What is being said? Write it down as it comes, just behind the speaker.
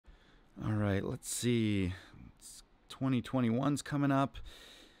All right, let's see. 2021's coming up.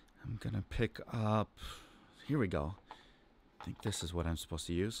 I'm going to pick up, here we go. I think this is what I'm supposed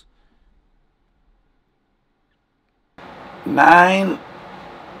to use. 9,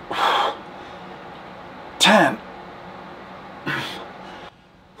 10.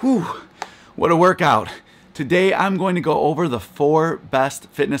 Whew, what a workout. Today I'm going to go over the 4 best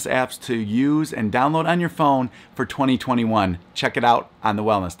fitness apps to use and download on your phone for 2021. Check it out on the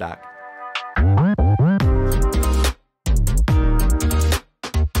Wellness Doc.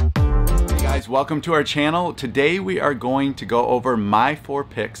 Welcome to our channel. Today we are going to go over my 4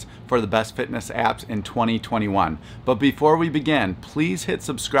 picks for the best fitness apps in 2021. But before we begin, please hit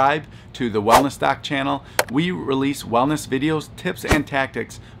subscribe to the Wellness Doc channel. We release wellness videos, tips, and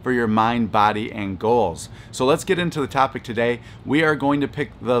tactics for your mind, body, and goals. So let's get into the topic today. We are going to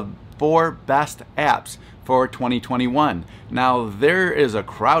pick the 4 best apps for 2021. Now, there is a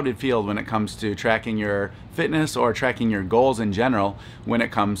crowded field when it comes to tracking your fitness or tracking your goals in general when it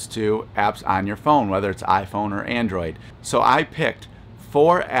comes to apps on your phone, whether it's iPhone or Android. So I picked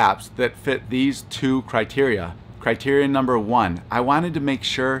 4 apps that fit these 2 criteria. Criteria number 1, I wanted to make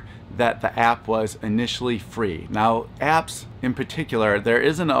sure that the app was initially free. Now, apps in particular, there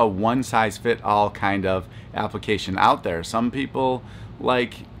isn't a one-size-fit-all kind of application out there. Some people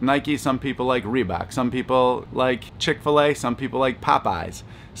like Nike, some people like Reebok, some people like Chick-fil-A, some people like Popeyes.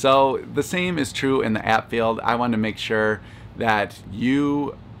 So the same is true in the app field. I want to make sure that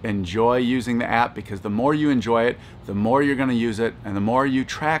you enjoy using the app, because the more you enjoy it, the more you're going to use it, and the more you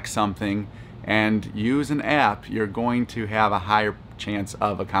track something and use an app, you're going to have a higher chance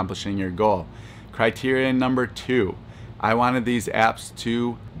of accomplishing your goal. Criteria number 2, I wanted these apps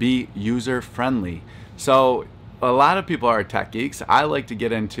to be user-friendly. So a lot of people are tech geeks. I like to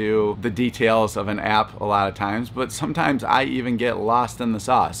get into the details of an app a lot of times, but sometimes I even get lost in the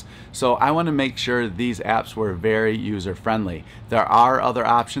sauce. So I want to make sure these apps were very user-friendly. There are other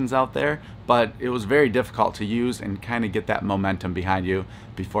options out there, but it was very difficult to use and kind of get that momentum behind you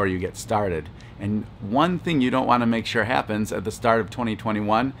before you get started. And one thing you don't want to make sure happens at the start of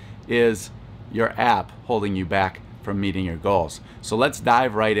 2021 is your app holding you back from meeting your goals. So let's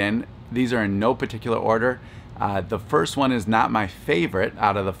dive right in. These are in no particular order. The first one is not my favorite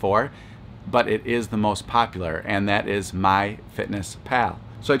out of the 4, but it is the most popular, and that is MyFitnessPal.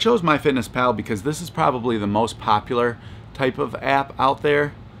 So I chose MyFitnessPal because this is probably the most popular type of app out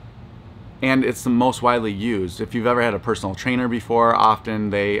there, and it's the most widely used. If you've ever had a personal trainer before, often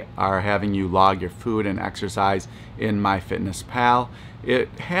they are having you log your food and exercise in MyFitnessPal. It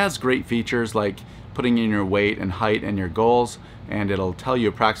has great features like putting in your weight and height and your goals, and it'll tell you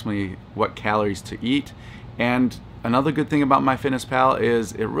approximately what calories to eat. And another good thing about MyFitnessPal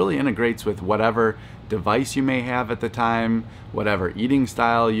is it really integrates with whatever device you may have at the time, whatever eating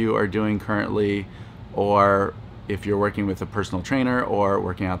style you are doing currently, or if you're working with a personal trainer or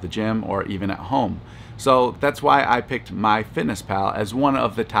working out at the gym or even at home. So that's why I picked MyFitnessPal as one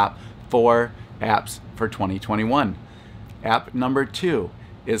of the top 4 apps for 2021. App number 2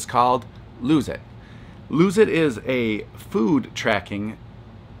 is called Lose It. Lose It is a food tracking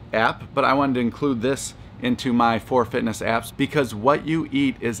app, but I wanted to include this into my 4 fitness apps because what you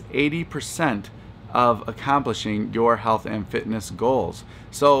eat is 80% of accomplishing your health and fitness goals.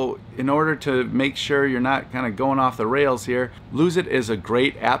 So in order to make sure you're not kind of going off the rails here, Lose It is a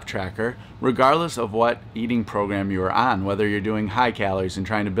great app tracker regardless of what eating program you are on, whether you're doing high calories and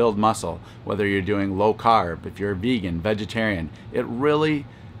trying to build muscle, whether you're doing low carb, if you're vegan, vegetarian. It really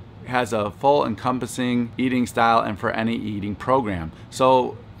has a full encompassing eating style and for any eating program.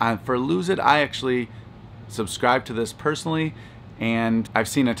 So for Lose It, I actually subscribe to this personally, and I've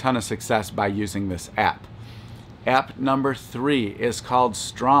seen a ton of success by using this app. App number 3 is called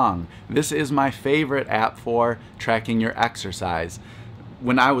Strong. This is my favorite app for tracking your exercise.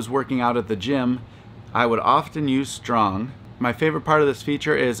 When I was working out at the gym, I would often use Strong. My favorite part of this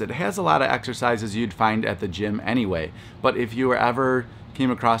feature is it has a lot of exercises you'd find at the gym anyway, but if you ever came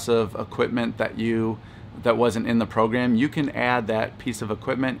across of equipment that wasn't in the program, you can add that piece of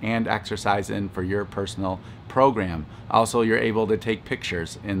equipment and exercise in for your personal program. Also, you're able to take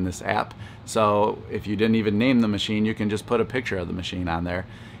pictures in this app. So if you didn't even name the machine, you can just put a picture of the machine on there.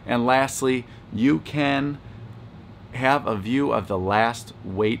 And lastly, you can have a view of the last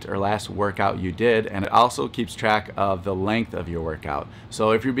weight or last workout you did, and it also keeps track of the length of your workout.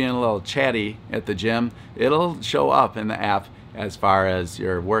 So if you're being a little chatty at the gym, it'll show up in the app as far as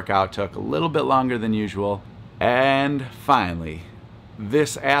your workout took a little bit longer than usual. And finally,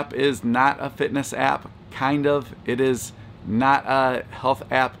 this app is not a fitness app, kind of. It is Not a health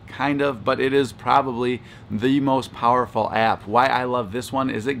app, kind of, but it is probably the most powerful app. Why I love this one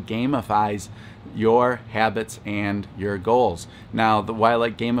is it gamifies your habits and your goals. Now, why I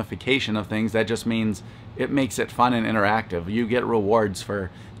like gamification of things, that just means it makes it fun and interactive. You get rewards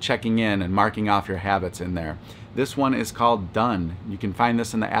for checking in and marking off your habits in there. This one is called Done. You can find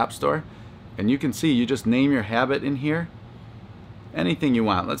this in the App Store, and you can see, you just name your habit in here, anything you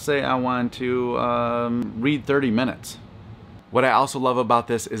want. Let's say I want to read 30 minutes. What I also love about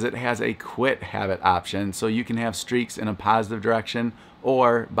this is it has a quit habit option, so you can have streaks in a positive direction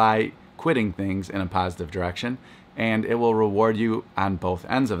or by quitting things in a positive direction, and it will reward you on both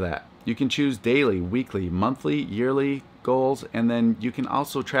ends of that. You can choose daily, weekly, monthly, yearly goals, and then you can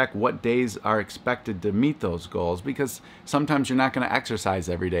also track what days are expected to meet those goals, because sometimes you're not going to exercise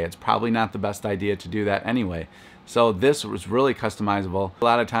every day. It's probably not the best idea to do that anyway. So this was really customizable. A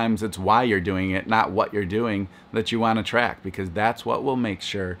lot of times it's why you're doing it, not what you're doing, that you want to track, because that's what will make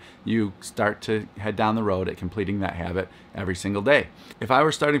sure you start to head down the road at completing that habit every single day. If I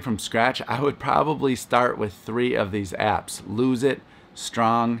were starting from scratch, I would probably start with 3 of these apps: Lose It,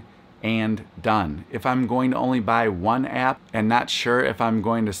 Strong, and Done. If I'm going to only buy one app and not sure if I'm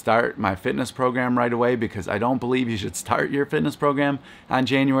going to start my fitness program right away, because I don't believe you should start your fitness program on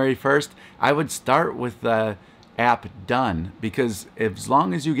January 1st, I would start with the app Done, because as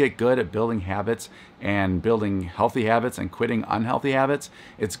long as you get good at building habits and building healthy habits and quitting unhealthy habits,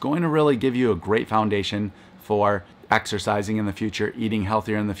 it's going to really give you a great foundation for exercising in the future, eating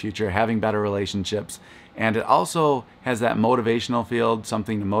healthier in the future, having better relationships. And it also has that motivational field,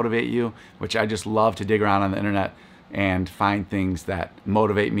 something to motivate you, which I just love to dig around on the internet and find things that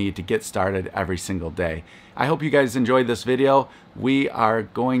motivate me to get started every single day. I hope you guys enjoyed this video. We are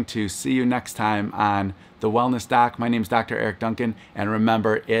going to see you next time on The Wellness Doc. My name is Dr. Eric Duncan, and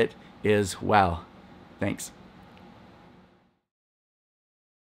remember, it is well. Thanks.